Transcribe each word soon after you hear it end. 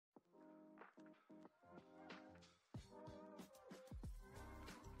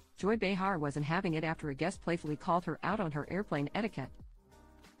Joy Behar wasn't having it after a guest playfully called her out on her airplane etiquette.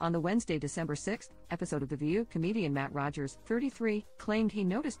 On the Wednesday, December 6th episode of The View, comedian Matt Rogers, 33, claimed he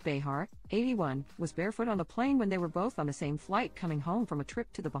noticed Behar, 81, was barefoot on the plane when they were both on the same flight coming home from a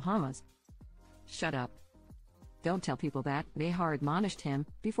trip to the Bahamas. "Shut up. Don't tell people that," Behar admonished him,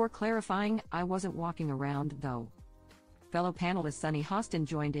 before clarifying, "I wasn't walking around, though." Fellow panelist Sunny Hostin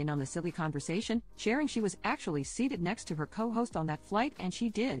joined in on the silly conversation, sharing she was actually seated next to her co-host on that flight and she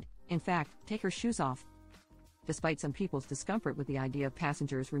did, in fact, take her shoes off. Despite some people's discomfort with the idea of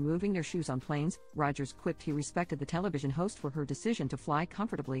passengers removing their shoes on planes, Rogers quipped he respected the television host for her decision to fly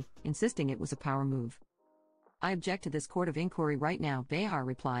comfortably, insisting it was a power move. "I object to this court of inquiry right now," Behar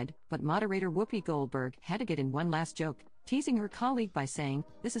replied, but moderator Whoopi Goldberg had to get in one last joke, teasing her colleague by saying,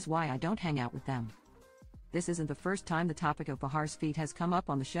 "This is why I don't hang out with them." This isn't the first time the topic of Behar's feet has come up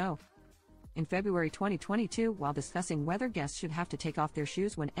on the show. In February 2022, while discussing whether guests should have to take off their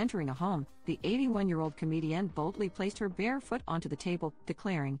shoes when entering a home, the 81-year-old comedian boldly placed her bare foot onto the table,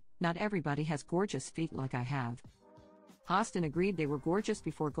 declaring, "Not everybody has gorgeous feet like I have." Hostin agreed they were gorgeous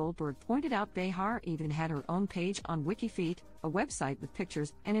before Goldberg pointed out Behar even had her own page on WikiFeet, a website with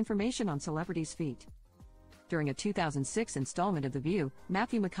pictures and information on celebrities' feet. During a 2006 installment of The View,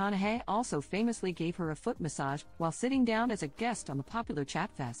 Matthew McConaughey also famously gave her a foot massage while sitting down as a guest on the popular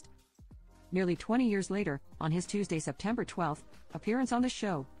Chatfest. Nearly 20 years later, on his Tuesday, September 12th appearance on the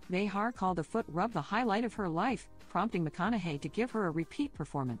show, Behar called the foot rub the highlight of her life, prompting McConaughey to give her a repeat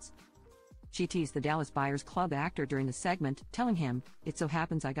performance. She teased the Dallas Buyers Club actor during the segment, telling him, "It so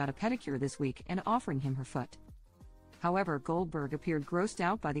happens I got a pedicure this week," and offering him her foot. However, Goldberg appeared grossed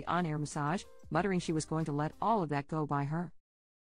out by the on-air massage, muttering she was going to let all of that go by her.